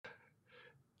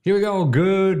Here we go.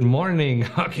 Good morning.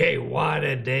 Okay, what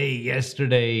a day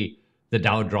yesterday. The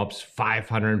Dow drops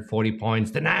 540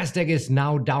 points. The Nasdaq is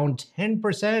now down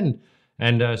 10%.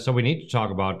 And so we need to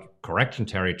talk about correction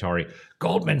territory.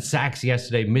 Goldman Sachs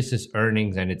yesterday misses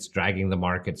earnings and it's dragging the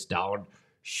markets down.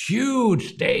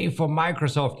 Huge day for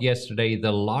Microsoft yesterday,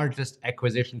 the largest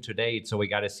acquisition to date. So we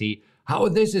got to see how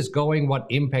this is going, what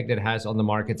impact it has on the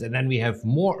markets. And then we have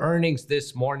more earnings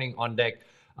this morning on deck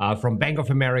from Bank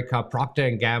of America, Procter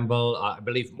and Gamble, I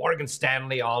believe Morgan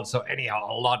Stanley also. Anyhow,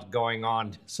 a lot going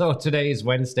on. So today is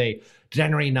Wednesday,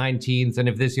 January 19th. And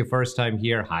if this is your first time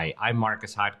here, hi, I'm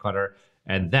Marcus Hartkotter.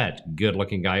 And that good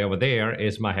looking guy over there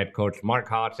is my head coach, Mark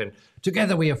Hart. And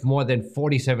together we have more than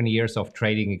 47 years of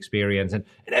trading experience. And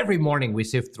every morning we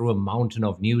sift through a mountain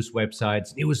of news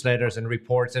websites, newsletters, and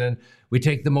reports. And then we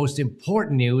take the most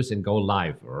important news and go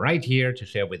live right here to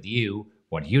share with you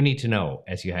what you need to know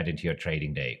as you head into your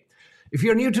trading day. If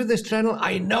you're new to this channel,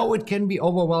 I know it can be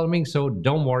overwhelming, so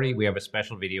don't worry. We have a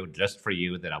special video just for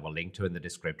you that I will link to in the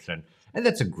description. And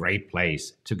that's a great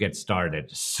place to get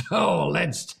started. So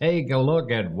let's take a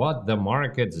look at what the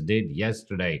markets did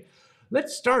yesterday.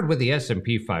 Let's start with the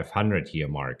S&P 500 here,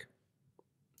 Mark.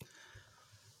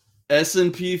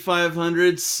 S&P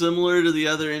 500, similar to the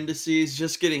other indices,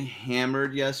 just getting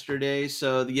hammered yesterday.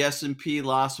 So the S&P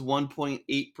lost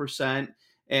 1.8%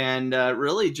 and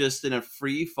really just in a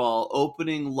free fall,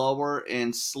 opening lower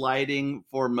and sliding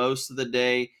for most of the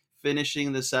day,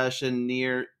 finishing the session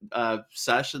near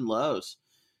session lows.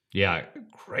 Yeah,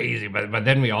 crazy. But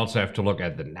then we also have to look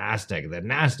at the Nasdaq. The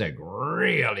Nasdaq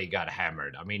really got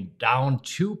hammered. I mean, down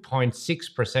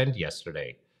 2.6%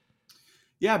 yesterday.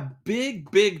 Yeah,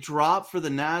 big drop for the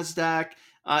Nasdaq.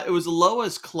 It was the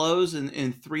lowest close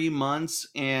in 3 months,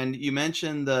 and you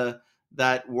mentioned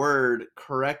that word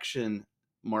correction,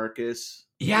 Marcus.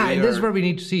 Yeah, We and this is where are we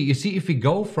need to see. You see, if we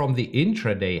go from the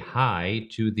intraday high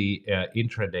to the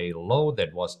intraday low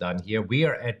that was done here, we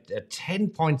are at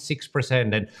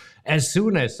 10.6%. And as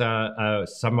soon as a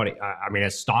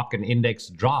stock and index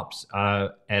drops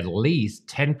at least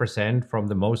 10% from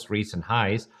the most recent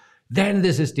highs, then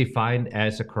this is defined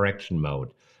as a correction mode.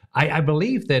 I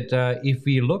believe that if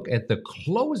we look at the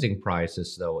closing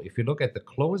prices, though, if you look at the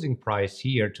closing price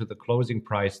here to the closing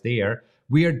price there,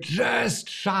 we are just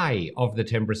shy of the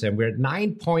 10%. We're at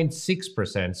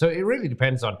 9.6%. So it really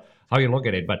depends on how you look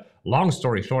at it. But long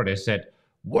story short, I said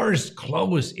worst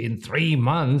close in 3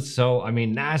 months. So, I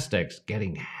mean, NASDAQ's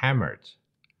getting hammered.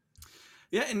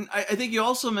 Yeah, and I think you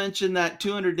also mentioned that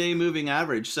 200-day moving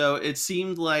average. So it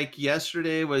seemed like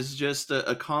yesterday was just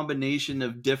a combination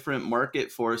of different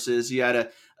market forces. You had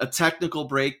a technical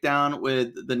breakdown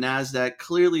with the NASDAQ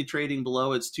clearly trading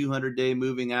below its 200-day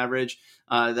moving average.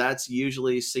 That's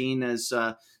usually seen as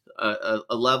a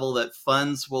level that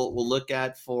funds will look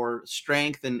at for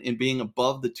strength, and being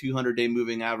above the 200-day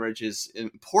moving average is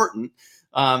important.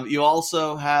 You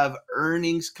also have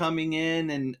earnings coming in,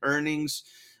 and earnings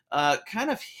kind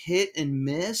of hit and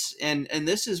miss, and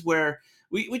this is where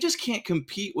we just can't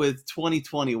compete with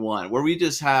 2021, where we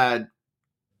just had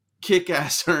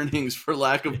kick-ass earnings, for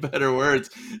lack of better words.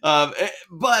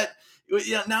 But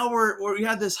yeah, now we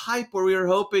had this hype where we were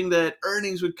hoping that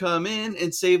earnings would come in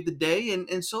and save the day,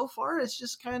 and so far it's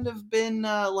just kind of been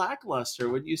lackluster.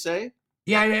 Would you say?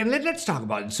 Yeah, and let's talk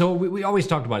about it. So we always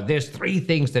talked about it. There's three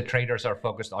things that traders are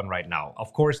focused on right now.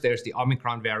 Of course, there's the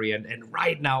Omicron variant, and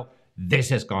right now this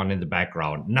has gone in the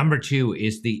background. Number two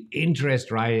is the interest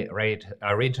rates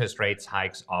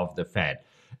hikes of the Fed.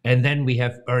 And then we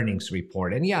have earnings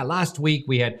report. And yeah, last week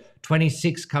we had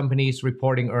 26 companies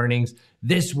reporting earnings.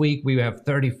 This week we have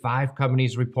 35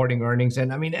 companies reporting earnings.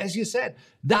 And I mean, as you said,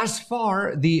 thus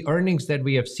far, the earnings that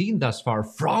we have seen thus far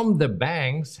from the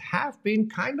banks have been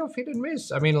kind of hit and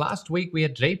miss. I mean, last week we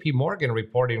had JP Morgan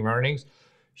reporting earnings.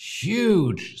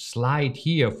 Huge slide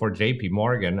here for JP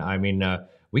Morgan. I mean,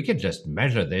 we could just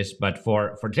measure this, but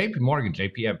for JP Morgan,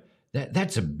 JPM,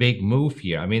 that's a big move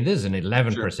here. I mean, this is an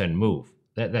 11% move.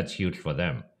 That's huge for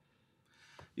them.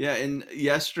 Yeah, and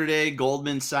yesterday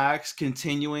Goldman Sachs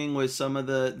continuing with some of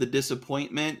the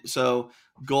disappointment. So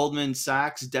Goldman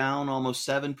Sachs down almost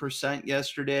 7%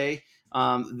 yesterday.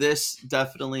 This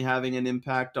definitely having an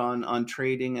impact on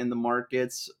trading and the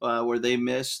markets, where they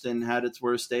missed and had its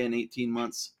worst day in 18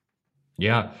 months.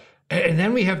 Yeah. And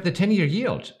then we have the 10-year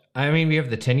yield. I mean, we have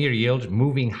the 10-year yield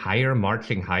moving higher,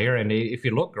 marching higher. And if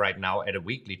you look right now at a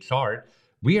weekly chart,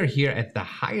 we are here at the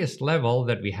highest level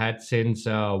that we had since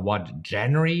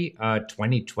January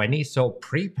 2020. So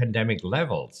pre-pandemic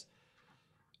levels.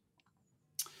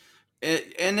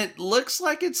 And it looks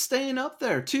like it's staying up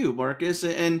there too, Marcus.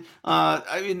 And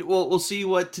I mean, we'll see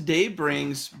what today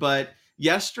brings. But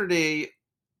yesterday,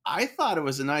 I thought it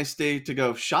was a nice day to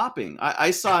go shopping.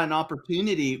 I saw an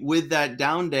opportunity with that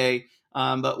down day,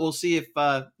 but we'll see if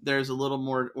there's a little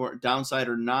more or downside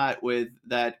or not with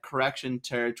that correction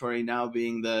territory now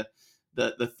being the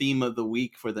theme of the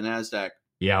week for the Nasdaq.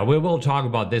 Yeah, we will talk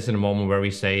about this in a moment where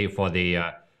we say for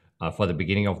the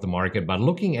beginning of the market. But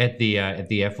looking at the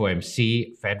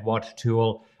FOMC FedWatch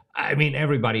tool, I mean,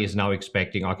 everybody is now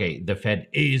expecting, okay, the Fed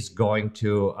is going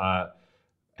to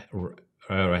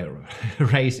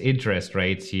raise interest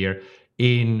rates here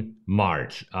in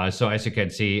March. So as you can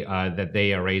see, that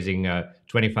they are raising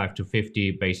 25 to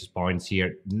 50 basis points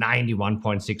here,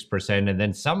 91.6%, and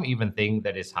then some even think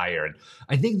that is higher. And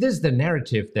I think this is the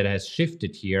narrative that has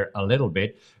shifted here a little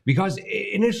bit, because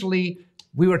initially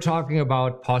we were talking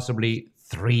about possibly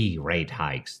 3 rate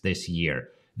hikes this year.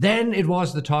 Then it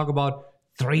was the talk about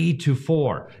 3 to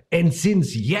 4. And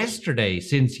since yesterday,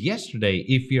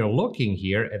 if you're looking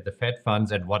here at the Fed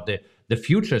funds and what the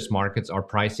futures markets are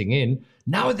pricing in,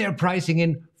 now they're pricing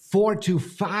in 4 to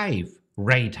 5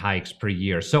 rate hikes per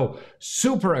year. So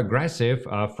super aggressive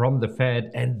from the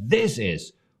Fed. And this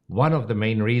is one of the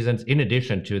main reasons, in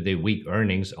addition to the weak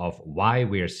earnings, of why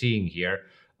we are seeing here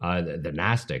the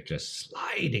Nasdaq just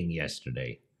sliding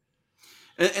yesterday.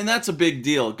 And that's a big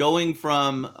deal. Going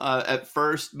from at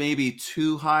first maybe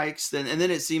 2 hikes, and then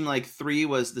it seemed like 3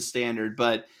 was the standard,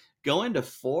 but going to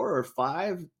 4 or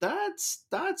 5,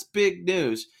 that's big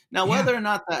news. Now, whether or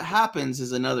not that happens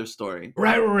is another story.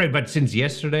 Right. But since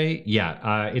yesterday,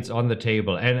 it's on the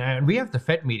table. And we have the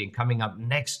Fed meeting coming up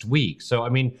next week. So, I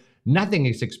mean, nothing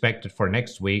is expected for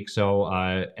next week. So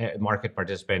market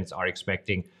participants are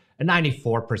expecting a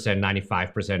 94%,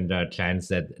 95% chance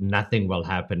that nothing will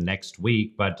happen next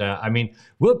week. But I mean,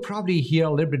 we'll probably hear a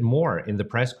little bit more in the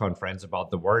press conference about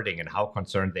the wording and how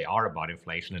concerned they are about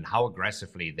inflation and how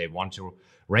aggressively they want to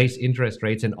raise interest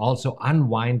rates and also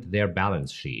unwind their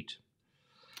balance sheet.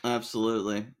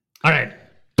 Absolutely. All right,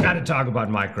 got to talk about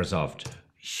Microsoft.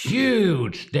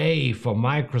 Huge day for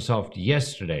Microsoft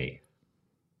yesterday.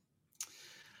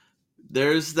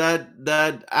 There's that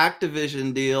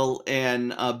Activision deal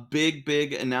and a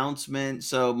big announcement.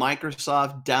 So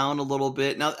Microsoft down a little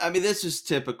bit. Now, I mean, this is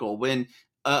typical. When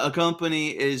a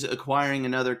company is acquiring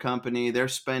another company, they're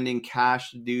spending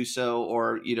cash to do so,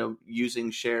 or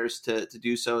using shares to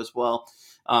do so as well.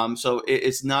 So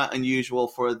it's not unusual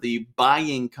for the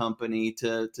buying company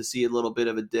to see a little bit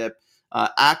of a dip.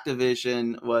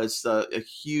 Activision was a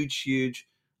huge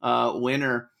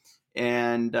winner,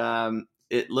 and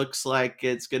it looks like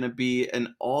it's going to be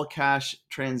an all-cash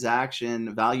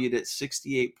transaction valued at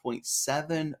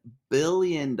 $68.7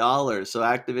 billion. So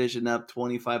Activision up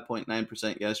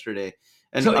 25.9% yesterday.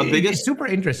 And so it's super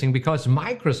interesting because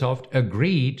Microsoft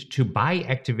agreed to buy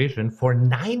Activision for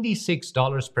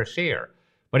 $96 per share.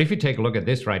 But if you take a look at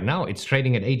this right now, it's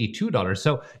trading at $82.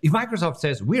 So if Microsoft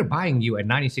says, we're buying you at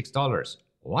 $96,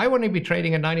 why wouldn't it be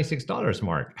trading at $96,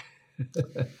 Mark?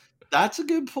 That's a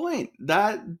good point.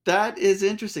 That is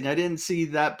interesting. I didn't see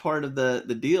that part of the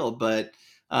deal, but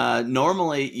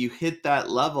normally you hit that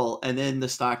level and then the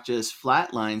stock just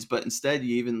flatlines. But instead,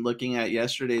 you even looking at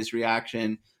yesterday's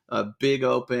reaction, a big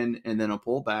open and then a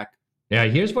pullback. Yeah,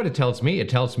 here's what it tells me. It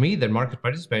tells me that market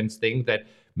participants think that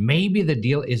maybe the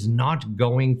deal is not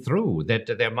going through, that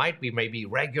there might be maybe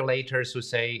regulators who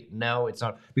say, no, it's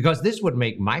not. Because this would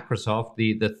make Microsoft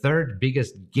the third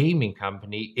biggest gaming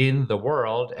company in the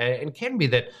world. And it can be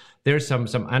that there's some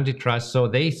antitrust. So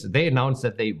they announced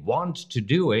that they want to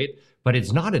do it, but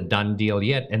it's not a done deal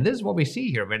yet. And this is what we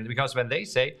see here. Because when they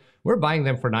say, we're buying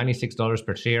them for $96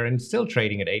 per share and still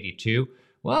trading at 82,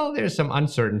 well, there's some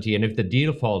uncertainty, and if the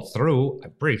deal falls through, I'm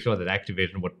pretty sure that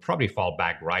Activision would probably fall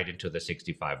back right into the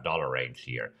 $65 range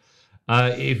here.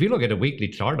 If you look at a weekly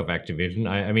chart of Activision,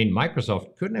 I mean,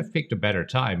 Microsoft couldn't have picked a better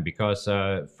time because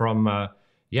from a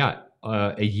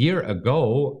year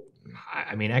ago,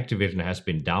 I mean, Activision has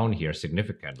been down here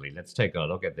significantly. Let's take a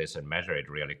look at this and measure it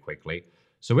really quickly.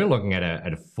 So we're looking at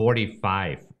a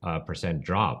 45%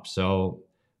 drop. So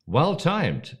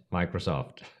well-timed,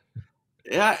 Microsoft.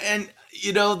 Yeah, and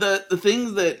the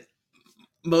thing that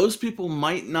most people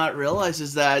might not realize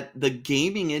is that the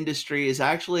gaming industry is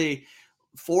actually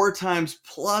 4 times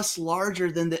plus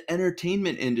larger than the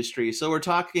entertainment industry. So we're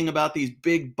talking about these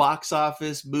big box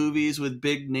office movies with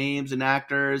big names and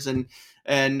actors, and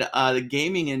the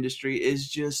gaming industry is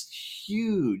just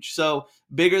huge. So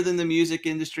bigger than the music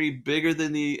industry, bigger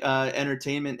than the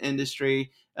entertainment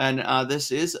industry, and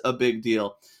this is a big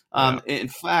deal. In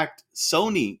fact,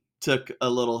 Sony took a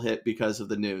little hit because of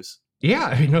the news. Yeah,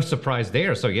 I mean, no surprise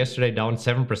there. So yesterday down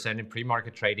 7% in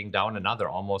pre-market trading, down another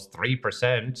almost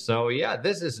 3%. So yeah,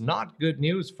 this is not good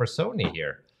news for Sony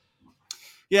here.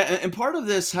 Yeah, and part of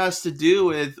this has to do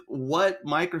with what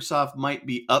Microsoft might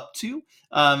be up to,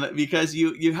 because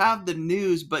you have the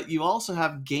news, but you also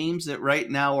have games that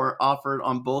right now are offered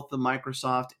on both the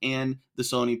Microsoft and the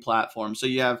Sony platform. So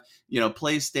you have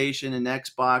PlayStation and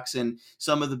Xbox, and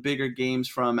some of the bigger games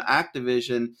from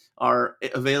Activision are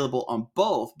available on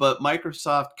both. But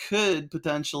Microsoft could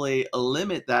potentially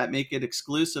limit that, make it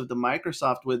exclusive to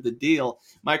Microsoft with the deal.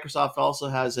 Microsoft also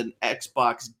has an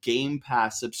Xbox Game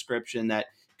Pass subscription that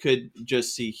could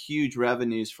just see huge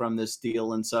revenues from this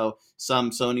deal. And so some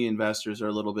Sony investors are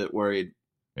a little bit worried.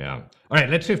 Yeah. All right,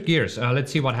 let's shift gears.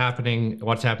 Let's see what's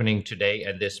happening today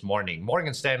and this morning.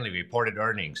 Morgan Stanley reported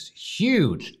earnings.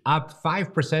 Huge, up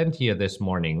 5% here this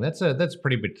morning. That's a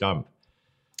pretty big jump.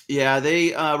 Yeah,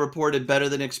 they reported better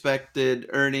than expected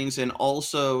earnings, and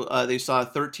also they saw a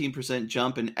 13%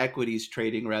 jump in equities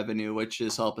trading revenue, which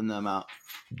is helping them out.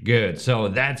 Good. So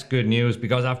that's good news,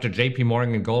 because after JP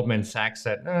Morgan and Goldman Sachs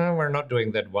said, we're not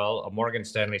doing that well, Morgan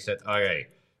Stanley said, okay,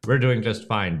 we're doing just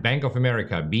fine. Bank of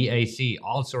America, BAC,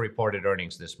 also reported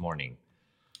earnings this morning.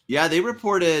 Yeah, they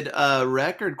reported a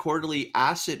record quarterly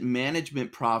asset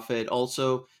management profit,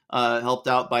 also helped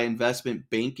out by investment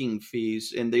banking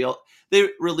fees. And they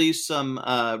released some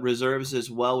reserves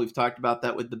as well. We've talked about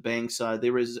that with the banks. They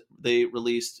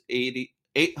released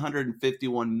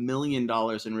 $851 million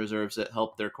in reserves that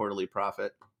helped their quarterly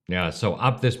profit. Yeah, so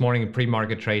up this morning in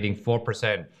pre-market trading,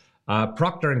 4%.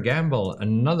 Procter & Gamble,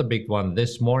 another big one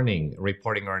this morning,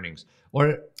 reporting earnings.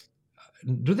 Or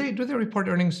do they report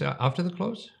earnings after the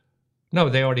close? No,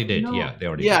 they already did. No. Yeah, they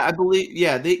already did. I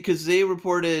believe, because they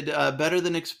reported better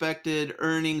than expected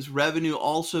earnings, revenue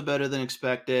also better than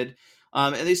expected.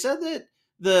 And they said that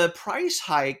the price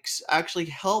hikes actually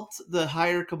helped the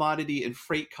higher commodity and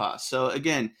freight costs. So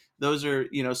again, those are,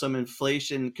 some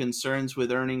inflation concerns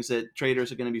with earnings that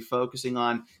traders are going to be focusing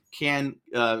on. Can,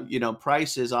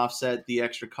 prices offset the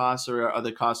extra costs or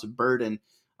other costs of burden?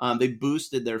 They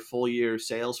boosted their full year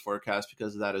sales forecast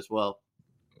because of that as well.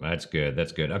 That's good.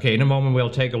 That's good. Okay, in a moment, we'll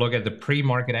take a look at the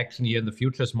pre-market action here in the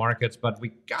futures markets, but we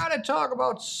got to talk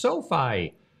about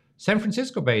SoFi. San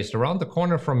Francisco based, around the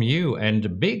corner from you,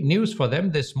 and big news for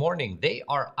them this morning. They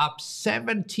are up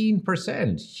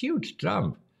 17%. Huge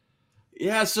jump.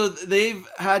 Yeah, so they've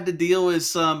had to deal with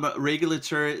some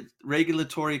regulatory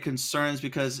concerns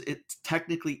because it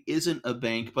technically isn't a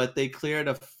bank, but they cleared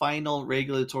a final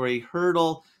regulatory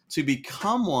hurdle to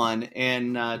become one,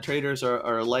 and traders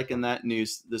are liking that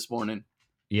news this morning.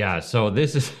 Yeah, so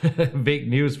this is big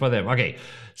news for them. Okay,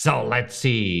 so let's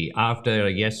see. After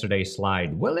yesterday's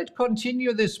slide, will it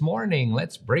continue this morning?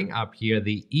 Let's bring up here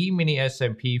the E-mini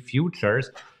S&P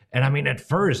futures. And I mean, at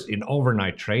first in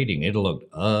overnight trading, it looked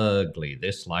ugly.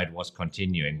 This slide was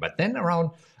continuing. But then around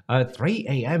 3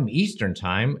 a.m. Eastern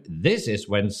time, this is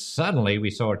when suddenly we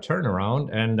saw a turnaround.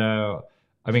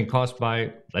 And caused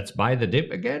by, let's buy the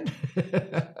dip again?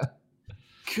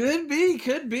 Could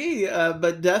be,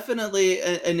 but definitely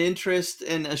an interest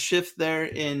and a shift there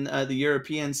in the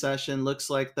European session. Looks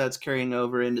like that's carrying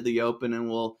over into the open and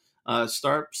will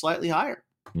start slightly higher.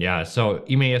 Yeah, so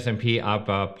E-mini S&P up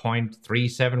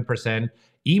 0.37%,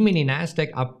 E-mini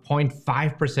Nasdaq up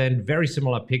 0.5%. Very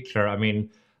similar picture. I mean,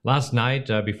 last night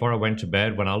before I went to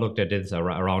bed, when I looked at it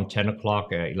around 10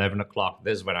 o'clock, 11 o'clock,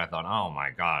 this is when I thought, oh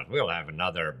my God, we'll have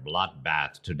another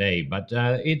bloodbath today. But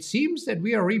it seems that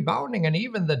we are rebounding, and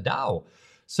even the Dow.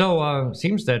 So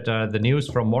seems that the news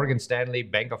from Morgan Stanley,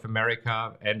 Bank of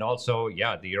America, and also,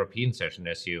 the European session,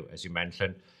 as you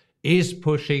mentioned, is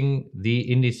pushing the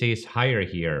indices higher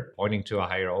here, pointing to a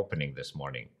higher opening this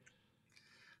morning.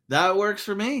 That works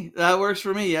for me.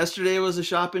 Yesterday was a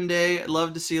shopping day. I'd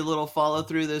love to see a little follow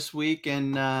through this week,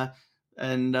 and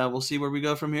we'll see where we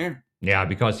go from here. Yeah,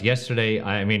 because yesterday,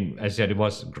 I mean, as I said, it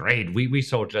was great. We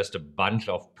saw just a bunch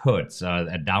of puts.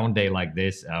 A down day like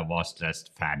this was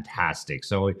just fantastic.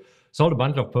 So we sold a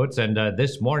bunch of puts, and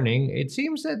this morning it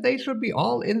seems that they should be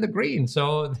all in the green.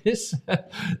 So this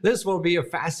will be a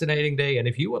fascinating day. And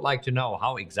if you would like to know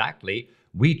how exactly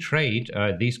we trade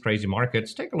these crazy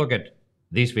markets, take a look at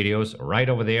these videos right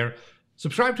over there.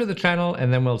 Subscribe to the channel,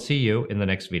 and then we'll see you in the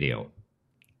next video.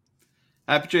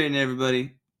 Happy trading,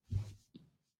 everybody.